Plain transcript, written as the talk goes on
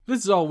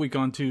This is All Week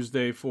on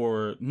Tuesday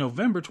for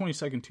November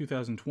 22nd,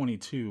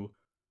 2022.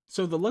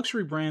 So the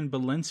luxury brand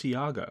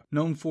Balenciaga,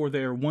 known for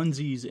their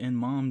onesies and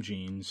mom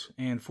jeans,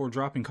 and for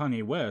dropping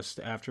Kanye West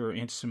after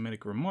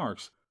anti-Semitic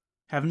remarks,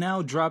 have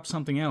now dropped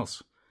something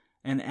else.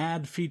 An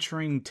ad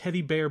featuring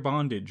teddy bear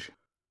bondage.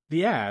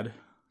 The ad,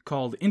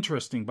 called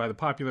Interesting by the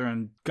popular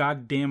and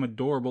goddamn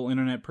adorable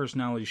internet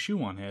personality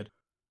Shoe-on-Head,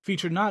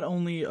 featured not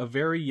only a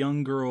very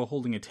young girl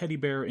holding a teddy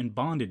bear in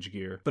bondage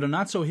gear, but a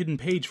not-so-hidden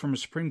page from a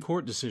Supreme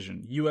Court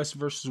decision, U.S.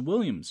 v.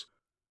 Williams,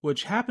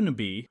 which happened to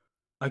be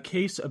a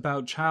case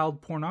about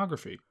child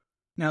pornography.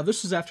 Now,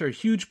 this was after a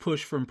huge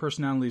push from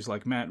personalities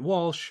like Matt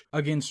Walsh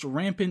against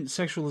rampant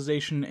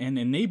sexualization and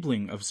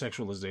enabling of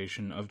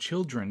sexualization of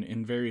children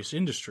in various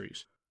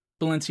industries.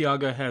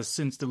 Balenciaga has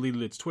since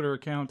deleted its Twitter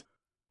account,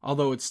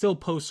 although it still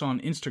posts on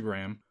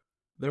Instagram.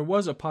 There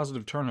was a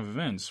positive turn of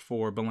events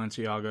for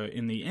Balenciaga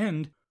in the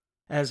end,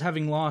 as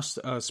having lost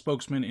a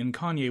spokesman in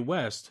Kanye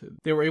West,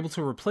 they were able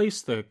to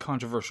replace the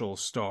controversial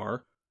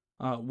star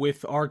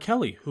with R.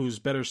 Kelly, who's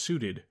better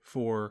suited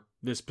for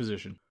this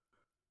position.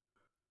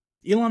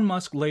 Elon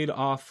Musk laid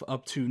off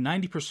up to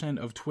 90%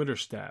 of Twitter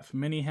staff.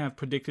 Many have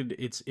predicted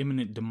its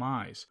imminent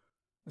demise.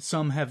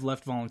 Some have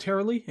left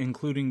voluntarily,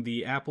 including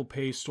the Apple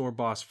Pay store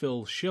boss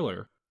Phil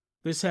Schiller.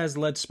 This has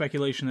led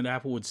speculation that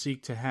Apple would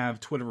seek to have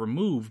Twitter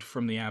removed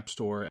from the App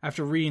Store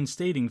after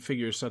reinstating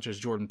figures such as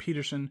Jordan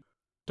Peterson,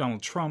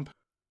 Donald Trump,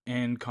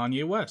 and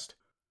Kanye West.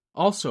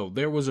 Also,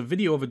 there was a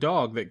video of a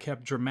dog that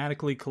kept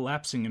dramatically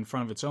collapsing in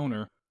front of its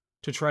owner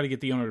to try to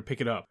get the owner to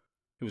pick it up.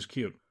 It was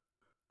cute.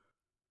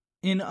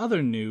 In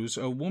other news,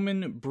 a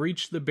woman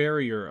breached the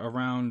barrier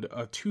around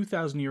a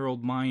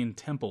 2,000-year-old Mayan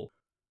temple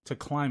to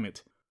climb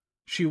it.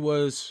 She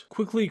was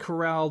quickly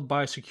corralled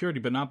by security,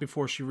 but not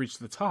before she reached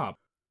the top,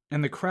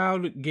 and the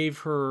crowd gave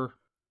her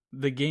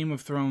the Game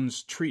of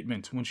Thrones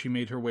treatment when she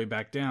made her way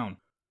back down,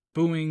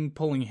 booing,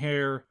 pulling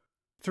hair,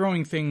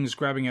 throwing things,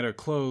 grabbing at her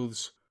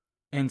clothes,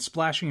 and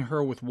splashing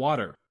her with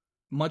water,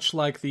 much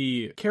like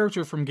the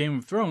character from Game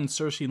of Thrones,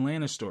 Cersei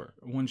Lannister,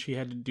 when she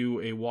had to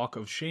do a walk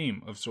of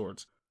shame of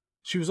sorts.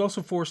 She was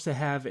also forced to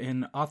have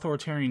an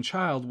authoritarian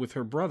child with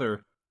her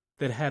brother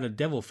that had a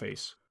devil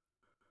face.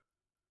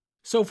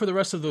 So for the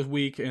rest of the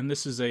week, and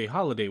this is a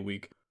holiday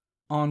week,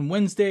 on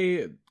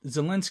Wednesday,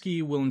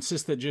 Zelensky will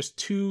insist that just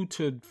 2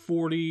 to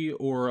 40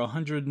 or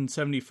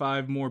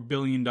 175 more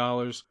 $billion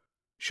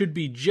should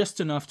be just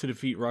enough to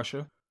defeat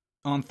Russia.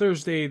 On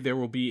Thursday, there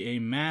will be a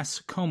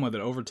mass coma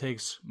that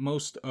overtakes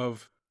most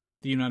of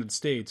the United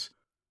States.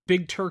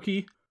 Big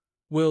Turkey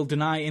will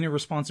deny any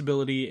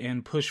responsibility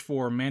and push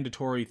for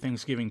mandatory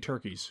Thanksgiving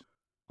turkeys.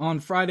 On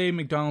Friday,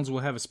 McDonald's will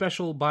have a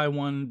special, buy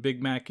one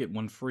Big Mac, get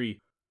one free.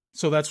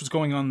 So that's what's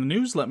going on in the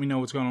news. Let me know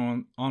what's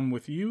going on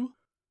with you.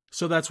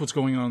 So that's what's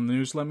going on in the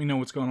news. Let me know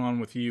what's going on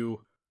with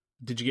you.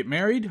 Did you get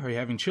married? Are you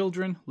having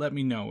children? Let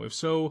me know. If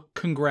so,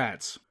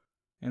 congrats.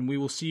 And we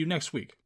will see you next week.